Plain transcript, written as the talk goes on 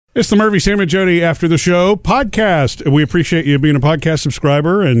It's the Murphy, Sam, and Jody After the Show podcast. We appreciate you being a podcast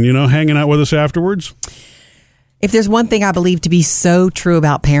subscriber and, hanging out with us afterwards. If there's one thing I believe to be so true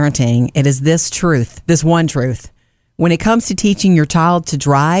about parenting, it is this one truth. When it comes to teaching your child to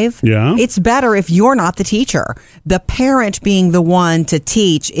drive, it's better if you're not the teacher. The parent being the one to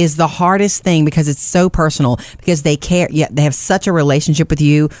teach is the hardest thing because it's so personal, because they care. Yeah, they have such a relationship with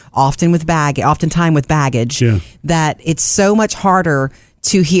you, oftentimes with baggage, that it's so much harder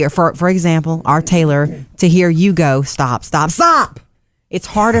to hear, for example, our Taylor, to hear you go, stop. It's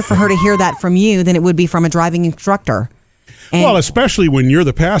harder for her to hear that from you than it would be from a driving instructor. And especially when you're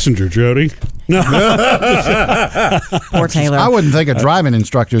the passenger, Jody. No. Poor Taylor. I wouldn't think a driving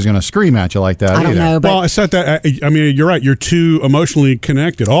instructor is going to scream at you like that I don't know. But it's not that. You're right. You're too emotionally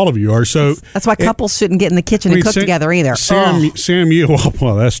connected. All of you are. So that's why couples shouldn't get in the kitchen and cook together either. Sam, you.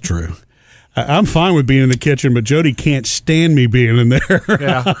 Well, that's true. I'm fine with being in the kitchen, but Jody can't stand me being in there.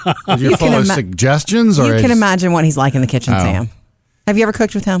 Yeah. You're full of suggestions? You can imagine what he's like in the kitchen, Sam. Have you ever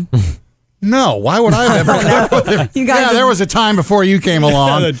cooked with him? No, why would I have ever cooked with him? There was a time before you came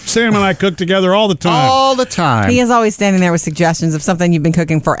along. Sam and I cook together all the time. All the time. He is always standing there with suggestions of something you've been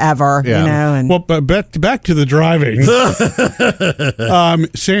cooking forever, And but back to the driving.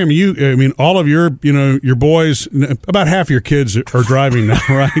 Sam, all of your boys, about half your kids are driving now,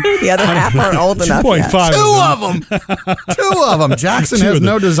 right? The other half aren't old enough. 2.5. Two of them. Jackson has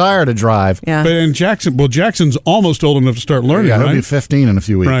no desire to drive. Yeah. But Jackson's almost old enough to start learning. Yeah, he'll right? be 15 in a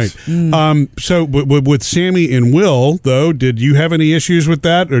few weeks. Right. So with Sammy and Will, though, did you have any issues with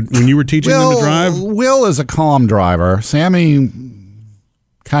that when you were teaching them to drive? Will is a calm driver. Sammy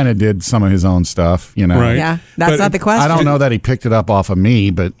kind of did some of his own stuff, Right. Yeah, that's not the question. I don't know that he picked it up off of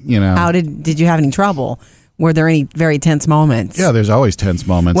me, but, How did you have any trouble? Were there any very tense moments? Yeah, there's always tense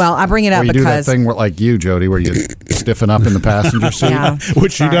moments. Well, I bring it up because you do that thing like you, Jody, where you stiffen up in the passenger seat. Yeah.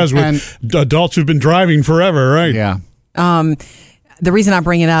 Which she does with adults who've been driving forever, right? Yeah. The reason I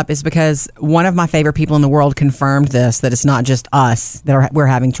bring it up is because one of my favorite people in the world confirmed this, that it's not just us that we're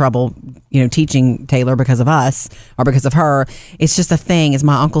having trouble, teaching Taylor because of us or because of her. It's just a thing, is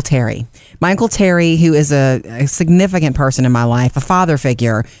my Uncle Terry. My Uncle Terry, who is a significant person in my life, a father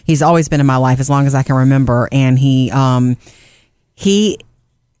figure. He's always been in my life as long as I can remember. And he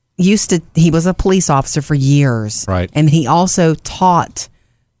was a police officer for years. Right. And he also taught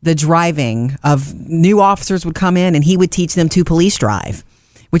the driving of new officers would come in and he would teach them to police drive,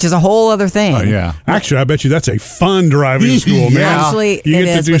 which is a whole other thing. Oh, yeah. Actually, I bet you that's a fun driving school, man. Actually, you it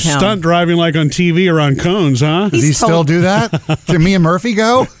get is to do with him. stunt driving like on TV or on cones, huh? Does he still do that? Can me and Murphy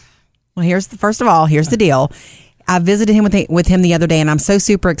go? Well, first of all, here's the deal. I visited him with him the other day, and I'm so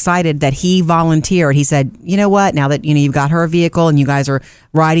super excited that he volunteered. He said, you know what, now that you've got her a vehicle and you guys are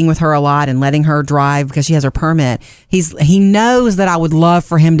riding with her a lot and letting her drive because she has her permit, he knows that I would love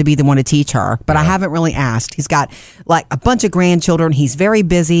for him to be the one to teach her, but I haven't really asked. He's got like a bunch of grandchildren. He's very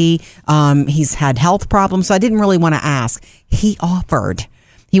busy. He's had health problems, so I didn't really want to ask. He offered.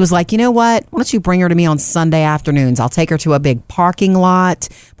 He was like, you know what? Why don't you bring her to me on Sunday afternoons? I'll take her to a big parking lot.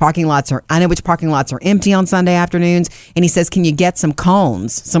 I know which parking lots are empty on Sunday afternoons. And he says, can you get some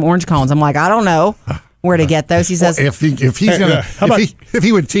cones, some orange cones? I'm like, I don't know where to get those. He says, if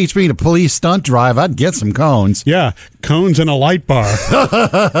he would teach me to police stunt drive, I'd get some cones. Yeah, cones and a light bar.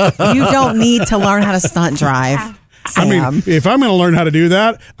 You don't need to learn how to stunt drive, Sam. If I'm going to learn how to do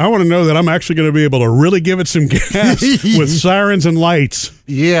that, I want to know that I'm actually going to be able to really give it some gas with sirens and lights.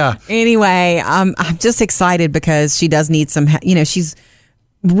 Yeah. Anyway, I'm just excited because she does need some, she's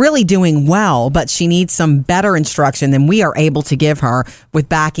really doing well, but she needs some better instruction than we are able to give her with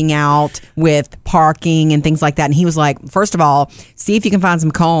backing out, with parking and things like that. And he was like, first of all, see if you can find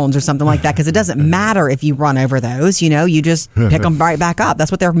some cones or something like that, because it doesn't matter if you run over those, you just pick them right back up. That's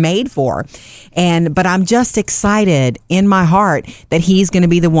what they're made for. But I'm just excited in my heart that he's going to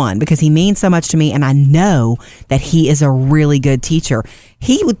be the one, because he means so much to me, and I know that he is a really good teacher.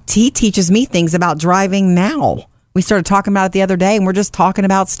 He teaches me things about driving now. We started talking about it the other day, and we're just talking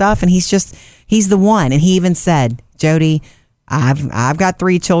about stuff, and he's the one. And he even said, Jody, I've got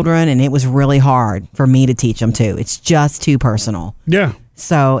 3 children, and it was really hard for me to teach them too. It's just too personal. Yeah.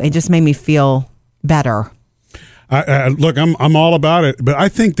 So it just made me feel better. Look, I'm all about it, but I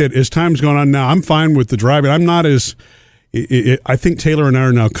think that as time's going on now, I'm fine with the driving. I'm not as I think Taylor and I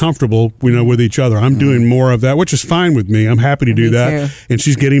are now comfortable, with each other. I'm doing more of that, which is fine with me. I'm happy to do that. Too. And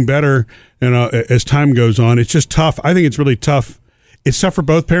she's getting better, as time goes on. It's just tough. I think it's really tough it's tough for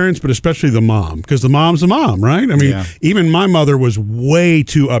both parents, but especially the mom, because the mom's the mom, right? I mean, even my mother was way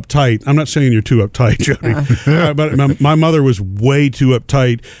too uptight. I'm not saying you're too uptight, Jody, but my mother was way too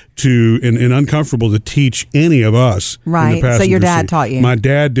uptight and uncomfortable to teach any of us. Right. So your dad taught you. My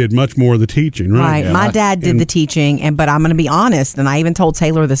dad did much more of the teaching, right? Right. Yeah. My dad did the teaching, but I'm going to be honest, and I even told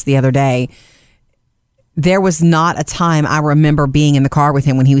Taylor this the other day. There was not a time I remember being in the car with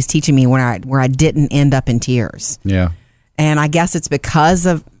him when he was teaching me where I didn't end up in tears. Yeah. And I guess it's because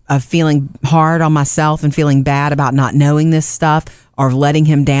of feeling hard on myself and feeling bad about not knowing this stuff or letting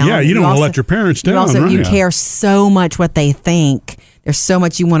him down. Yeah, you don't want to let your parents down. You care so much what they think. There's so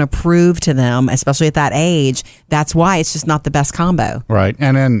much you want to prove to them, especially at that age. That's why it's just not the best combo. Right.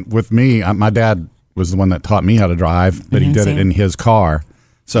 And then with me, my dad was the one that taught me how to drive, but he did it in his car.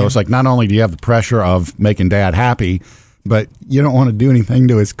 So it's like not only do you have the pressure of making dad happy, but you don't want to do anything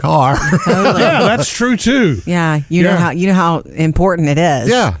to his car. Totally. Yeah, that's true too. Yeah, you know how important it is.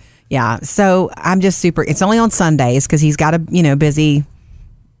 Yeah. Yeah. So I'm just super. It's only on Sundays because he's got a busy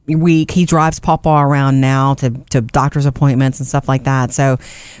week. He drives Pawpaw around now to doctor's appointments and stuff like that. So,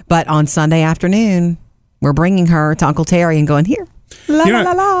 but on Sunday afternoon, we're bringing her to Uncle Terry and going, here. La, la,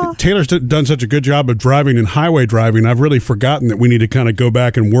 la, la. Taylor's done such a good job of driving and highway driving. I've really forgotten that we need to kind of go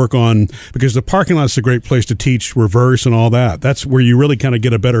back and work on, because the parking lot's a great place to teach reverse and all that. That's where you really kind of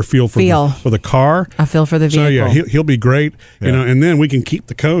get a better feel for the car. A feel for the vehicle. So yeah, he'll be great. Yeah. And then we can keep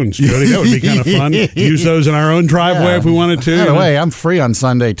the cones, Jody. That would be kind of fun. Use those in our own driveway if we wanted to. By the way, I'm free on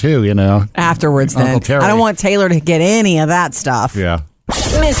Sunday too, Afterwards then. I don't want Taylor to get any of that stuff. Yeah.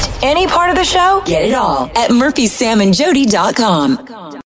 Missed any part of the show? Get it all at murphysamandjody.com.